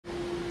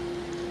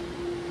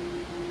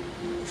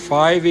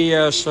5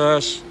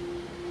 ESS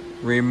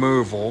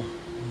removal.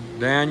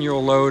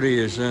 Daniel Lodi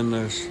is in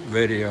this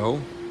video.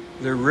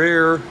 The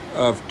rear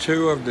of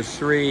 2 of the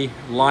 3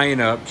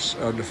 lineups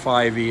of the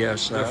 5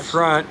 ESS. The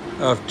front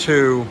of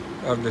 2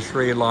 of the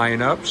 3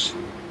 lineups.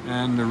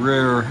 And the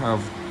rear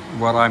of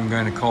what I'm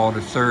going to call the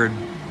 3rd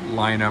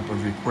lineup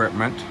of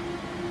equipment.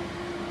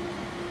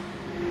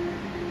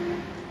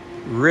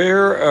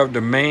 Rear of the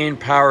main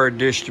power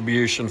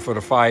distribution for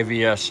the 5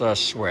 ESS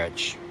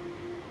switch.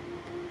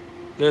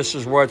 This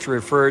is what's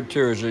referred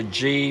to as a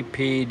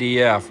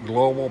GPDF,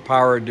 Global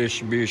Power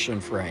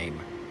Distribution Frame.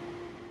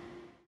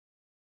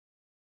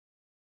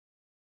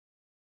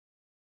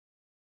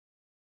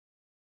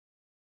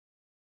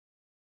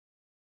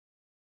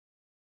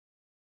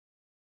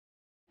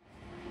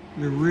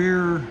 The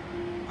rear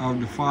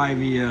of the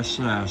 5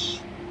 ESS,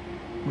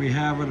 we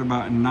have it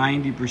about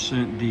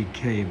 90%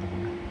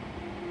 decabled.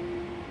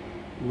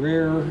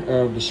 Rear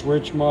of the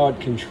switch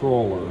mod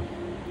controller.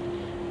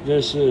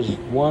 This is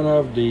one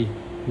of the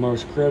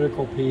most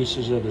critical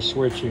pieces of the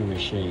switching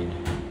machine.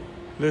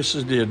 This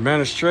is the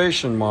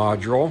administration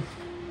module,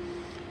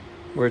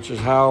 which is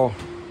how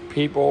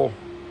people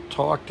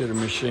talk to the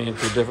machine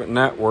through different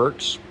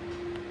networks.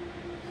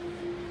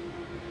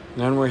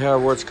 Then we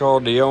have what's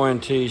called the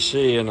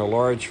ONTC in the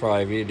large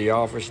 5E, the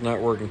Office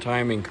Network and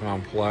Timing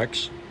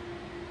Complex.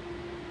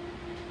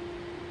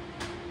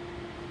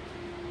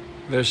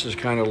 This is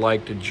kind of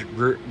like the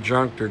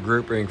junctor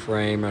grouping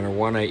frame in a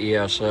 1A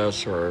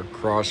ESS or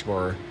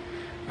crossbar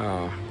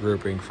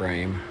grouping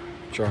frame,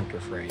 junctor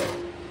frame.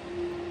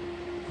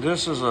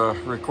 This is a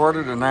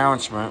recorded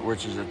announcement,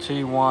 which is a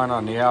T1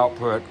 on the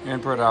output.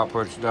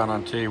 Input-output's done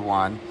on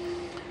T1.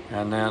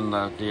 And then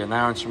the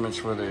announcements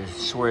for the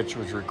switch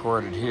was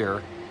recorded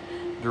here.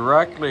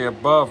 Directly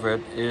above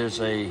it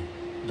is a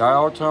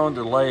dial tone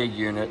delay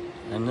unit,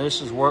 and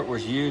this is what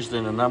was used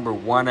in the number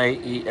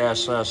 1A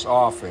ESS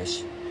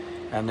office.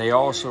 And they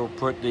also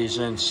put these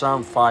in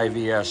some 5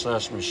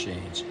 ESS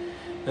machines.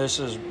 This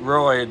is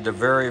really the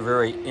very,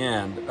 very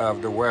end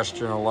of the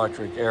Western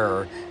Electric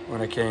era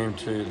when it came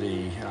to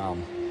the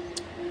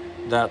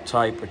that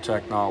type of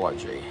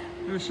technology.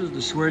 This is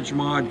the switch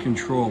mod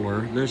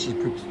controller. This is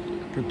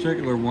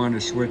particular one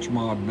is switch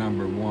mod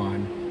number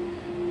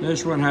 1.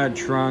 This one had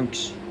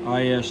trunks,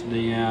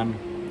 ISDN,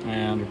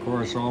 and of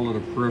course all of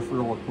the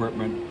peripheral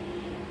equipment.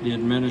 The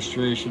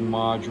administration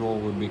module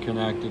would be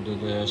connected to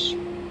this,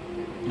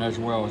 as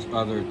well as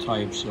other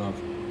types of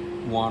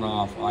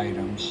one-off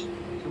items.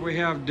 So we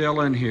have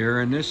Dylan here,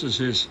 and this is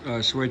his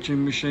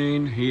switching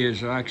machine. He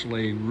has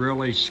actually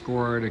really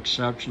scored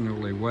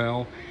exceptionally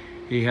well.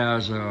 He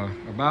has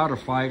about a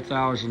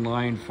 5,000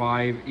 line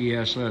 5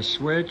 ESS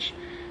switch.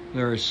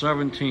 There are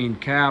 17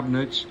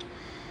 cabinets.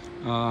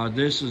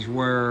 This is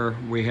where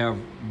we have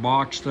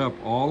boxed up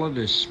all of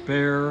the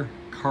spare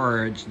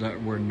cards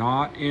that were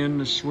not in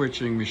the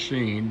switching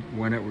machine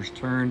when it was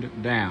turned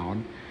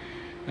down.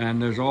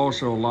 And there's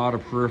also a lot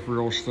of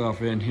peripheral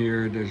stuff in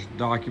here. There's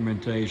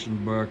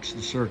documentation books,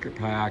 the circuit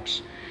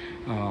packs,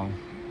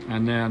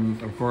 and then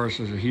of course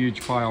there's a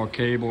huge pile of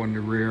cable in the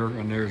rear,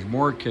 and there's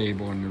more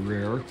cable in the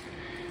rear.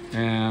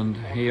 And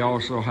he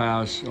also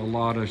has a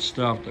lot of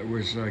stuff that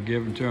was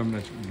given to him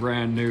that's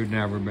brand new,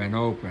 never been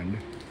opened.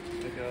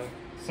 Like a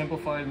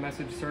simplified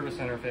message service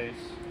interface.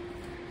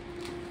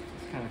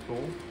 It's kind of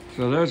cool.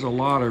 So there's a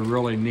lot of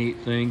really neat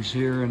things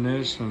here in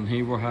this, and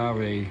he will have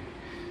a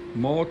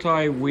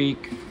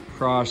multi-week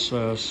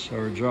process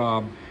or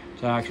job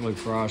to actually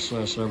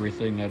process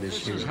everything that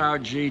is here. This is how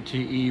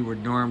GTE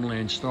would normally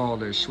install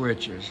their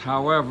switches.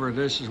 However,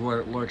 this is what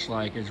it looks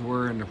like as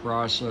we're in the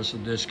process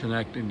of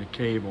disconnecting the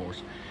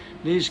cables.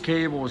 These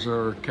cables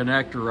are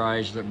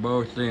connectorized at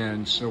both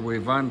ends, so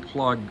we've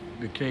unplugged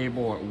the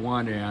cable at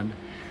one end,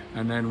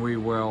 and then we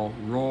will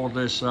roll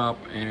this up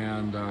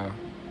and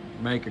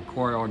make a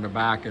coil in the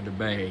back of the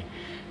bay.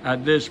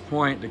 At this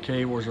point, the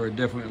cables are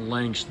different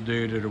lengths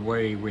due to the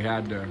way we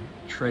had to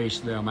trace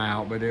them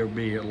out, but it'll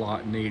be a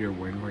lot neater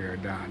when we are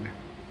done.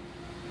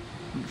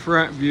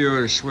 Front view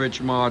of the switch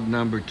mod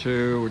number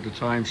 2 with the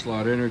time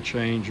slot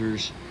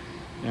interchangers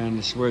and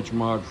the switch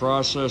mod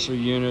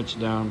processor units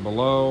down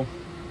below.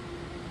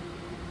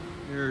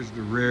 Here's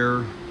the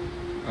rear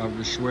of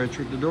the switch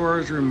with the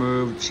doors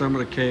removed, some of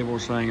the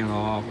cables hanging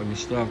off, and the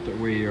stuff that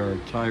we are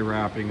tie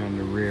wrapping on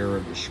the rear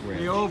of the switch.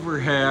 The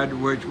overhead,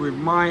 which we've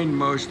mined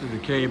most of the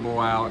cable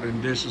out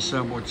and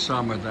disassembled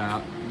some of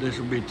that, this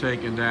will be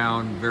taken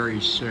down very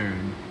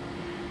soon.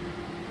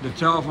 The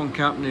telephone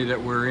company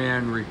that we're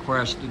in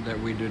requested that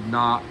we did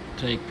not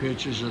take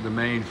pictures of the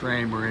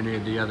mainframe or any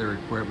of the other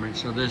equipment,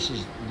 so this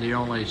is the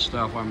only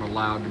stuff I'm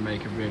allowed to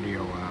make a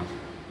video of.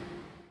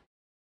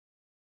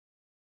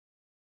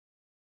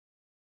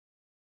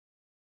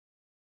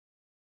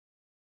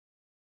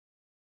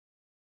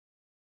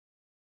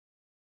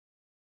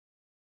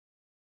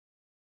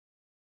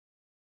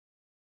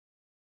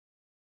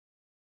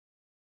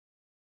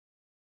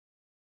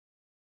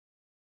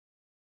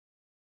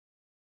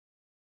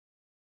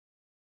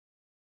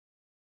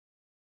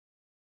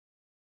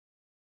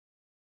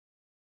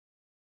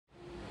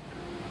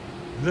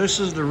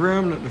 This is the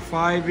room that the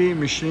 5E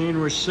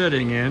machine was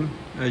sitting in.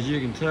 As you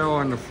can tell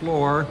on the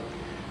floor,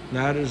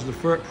 that is the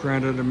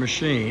footprint of the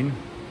machine.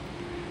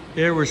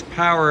 It was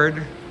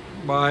powered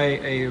by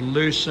a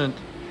Lucent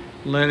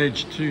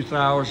Lineage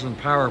 2000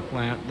 power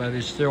plant that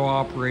is still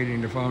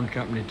operating the phone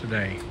company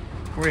today.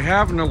 We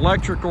have an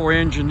electrical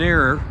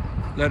engineer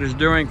that is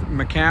doing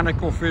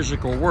mechanical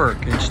physical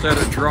work instead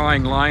of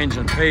drawing lines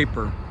on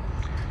paper.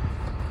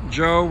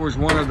 Joe was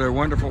one of the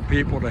wonderful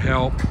people to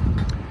help.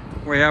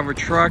 We have a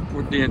truck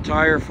with the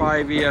entire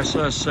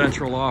 5ESS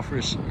central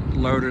office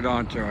loaded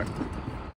onto it.